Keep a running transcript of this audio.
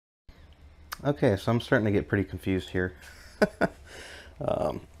Okay, so I'm starting to get pretty confused here.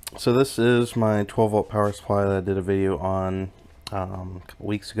 So this is my 12 volt power supply that I did a video on a couple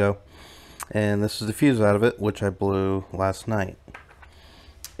weeks ago. And this is the fuse out of it, which I blew last night.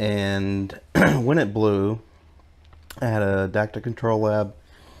 And when it blew, I had a Dacta Control Lab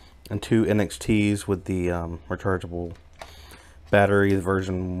and two NXTs with the rechargeable battery, the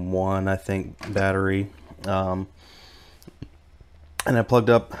version 1, I think, battery. And I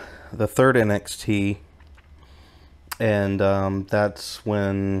plugged up the third NXT, and that's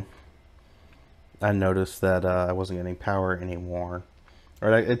when I noticed that I wasn't getting power anymore.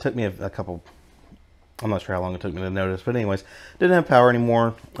 Or it took me a couple, I'm not sure how long it took me to notice, but anyways, didn't have power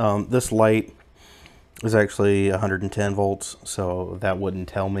anymore. This light is actually 110 volts, so that wouldn't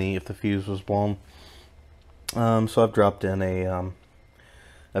tell me if the fuse was blown. So I've dropped in a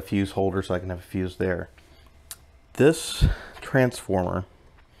fuse holder so I can have a fuse there. This transformer,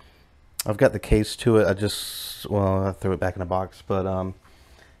 I've got the case to it. I threw it back in a box, but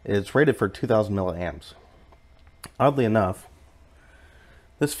it's rated for 2000 milliamps. Oddly enough,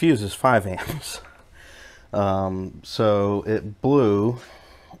 this fuse is 5 amps. So it blew.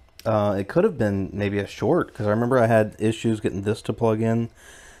 It could have been maybe a short, because I remember I had issues getting this to plug in,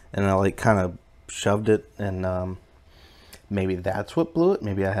 and I like kind of shoved it, and maybe that's what blew it.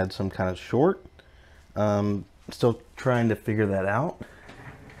 Maybe I had some kind of short. Still trying to figure that out.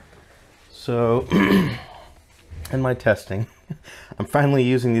 So in my testing, I'm finally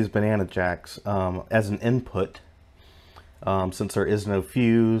using these banana jacks as an input. Since there is no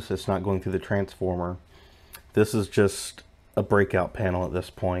fuse, it's not going through the transformer. This is just a breakout panel at this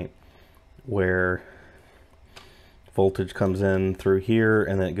point, where voltage comes in through here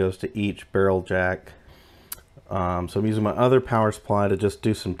and then it goes to each barrel jack. So I'm using my other power supply to just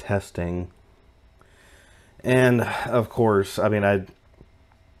do some testing. And of course, I mean, I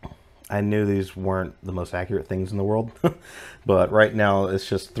knew these weren't the most accurate things in the world, but right now it's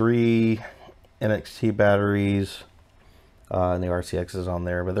just 3 NXT batteries, and the RCX is on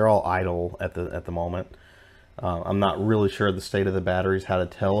there, but they're all idle at the moment. I'm not really sure the state of the batteries, how to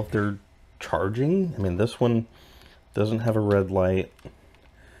tell if they're charging. I mean, this one doesn't have a red light.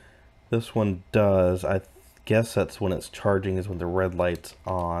 This one does. I guess that's when it's charging, is when the red light's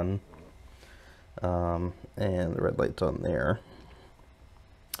on. And the red light's on there.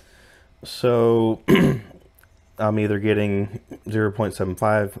 So I'm either getting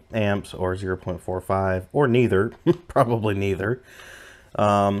 0.75 amps or 0.45, or neither, probably neither.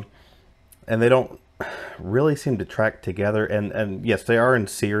 And they don't really seem to track together. And yes, they are in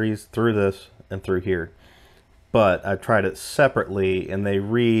series through this and through here. But I've tried it separately and they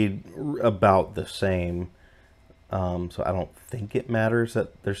read about the same. So I don't think it matters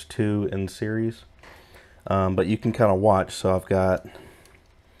that there's 2 in series. But you can kind of watch. So I've got,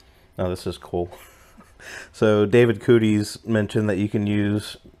 oh, this is cool. So David Cooties mentioned that you can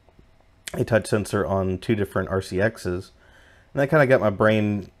use a touch sensor on 2 different RCXs. And that kind of got my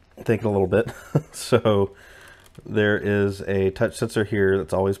brain thinking a little bit. So there is a touch sensor here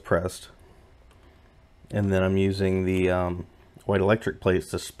that's always pressed. And then I'm using the white electric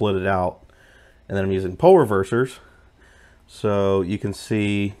plates to split it out. And then I'm using pole reversers. So you can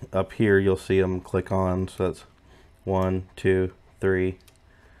see up here, you'll see them click on. So that's 1, 2, 3.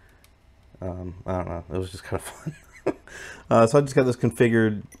 I don't know. It was just kind of fun. So I just got this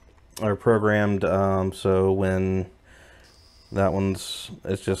configured or programmed. So when that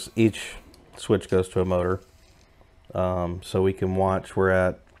it's just each switch goes to a motor. So we can watch. We're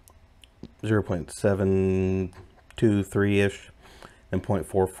at 0.723-ish and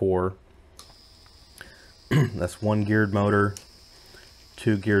 0.44. That's 1 geared motor,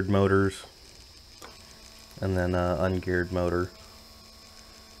 2 geared motors, and then ungeared motor.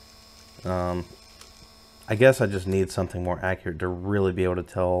 I guess I just need something more accurate to really be able to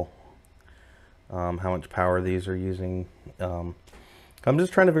tell how much power these are using. I'm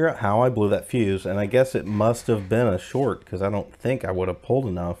just trying to figure out how I blew that fuse, and I guess it must have been a short, because I don't think I would have pulled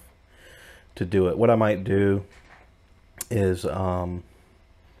enough to do it. What I might do is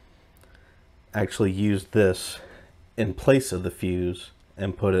actually use this in place of the fuse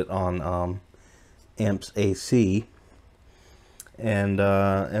and put it on amps AC,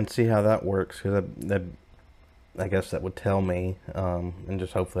 and see how that works, because I guess that would tell me, and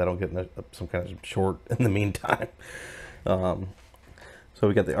just hopefully I don't get some kind of short in the meantime. So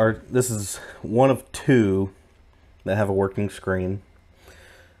we got this is one of 2 that have a working screen.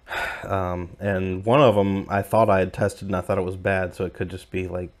 And one of them I thought I had tested and I thought it was bad, so it could just be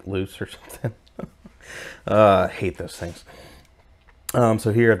like loose or something. I hate those things.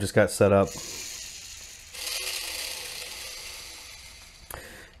 So here I've just got set up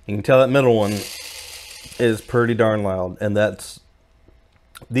You can tell that middle one is pretty darn loud, and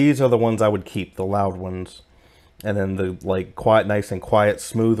these are the ones I would keep, the loud ones. And then the like quiet, nice and quiet,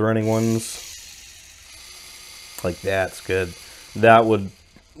 smooth running ones, like that's good.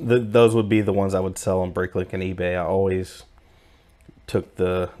 Those would be the ones I would sell on BrakeLink and eBay. I always took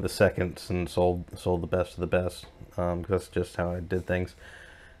the seconds and sold the best of the best, because that's just how I did things.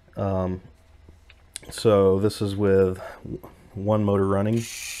 So this is with one motor running,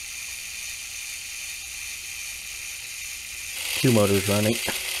 two motors running.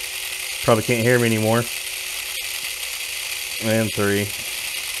 Probably can't hear me anymore. And three.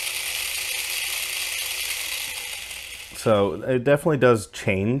 So it definitely does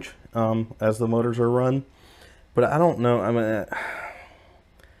change as the motors are run, but I don't know. I mean,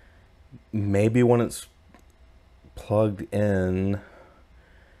 maybe when it's plugged in,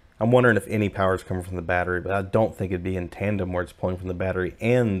 I'm wondering if any power is coming from the battery, but I don't think it'd be in tandem where it's pulling from the battery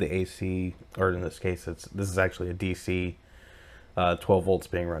and the AC, or in this case, this is actually a DC 12 volts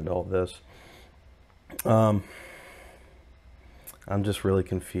being run to all of this. I'm just really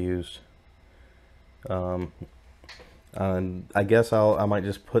confused. And I guess I might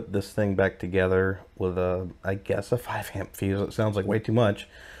just put this thing back together with I guess a 5 amp fuse. It sounds like way too much.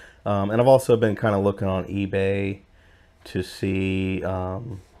 And I've also been kind of looking on eBay to see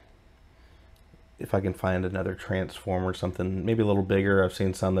if I can find another transformer, something maybe a little bigger. I've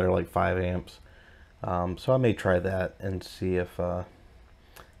seen some that are like 5 amps. So I may try that and see if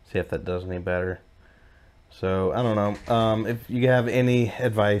that does any better. So I don't know. If you have any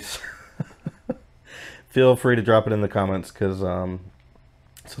advice, feel free to drop it in the comments, because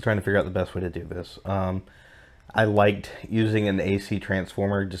still trying to figure out the best way to do this. I liked using an AC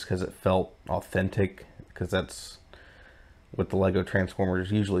transformer just because it felt authentic, because that's what the Lego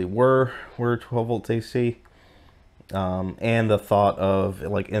transformers usually were 12 volts AC. And the thought of,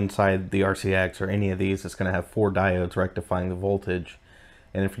 like, inside the RCX or any of these, it's going to have 4 diodes rectifying the voltage.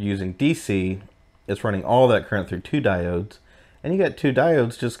 And if you're using DC, it's running all that current through 2 diodes. And you got 2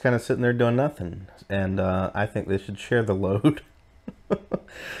 diodes just kind of sitting there doing nothing. And I think they should share the load.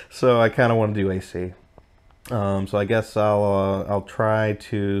 So I kind of want to do AC. So I guess I'll try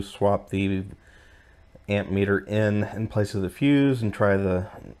to swap the amp meter in place of the fuse and try to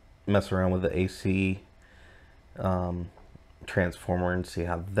mess around with the AC transformer and see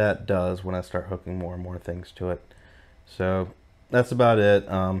how that does when I start hooking more and more things to it. So that's about it.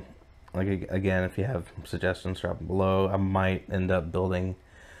 Like, again, if you have suggestions, drop them below. I might end up building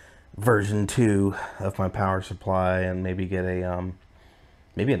version 2 of my power supply and maybe get a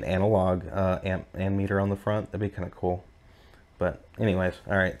maybe an analog amp and meter on the front. That'd be kind of cool. But anyways,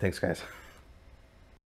 all right, thanks guys.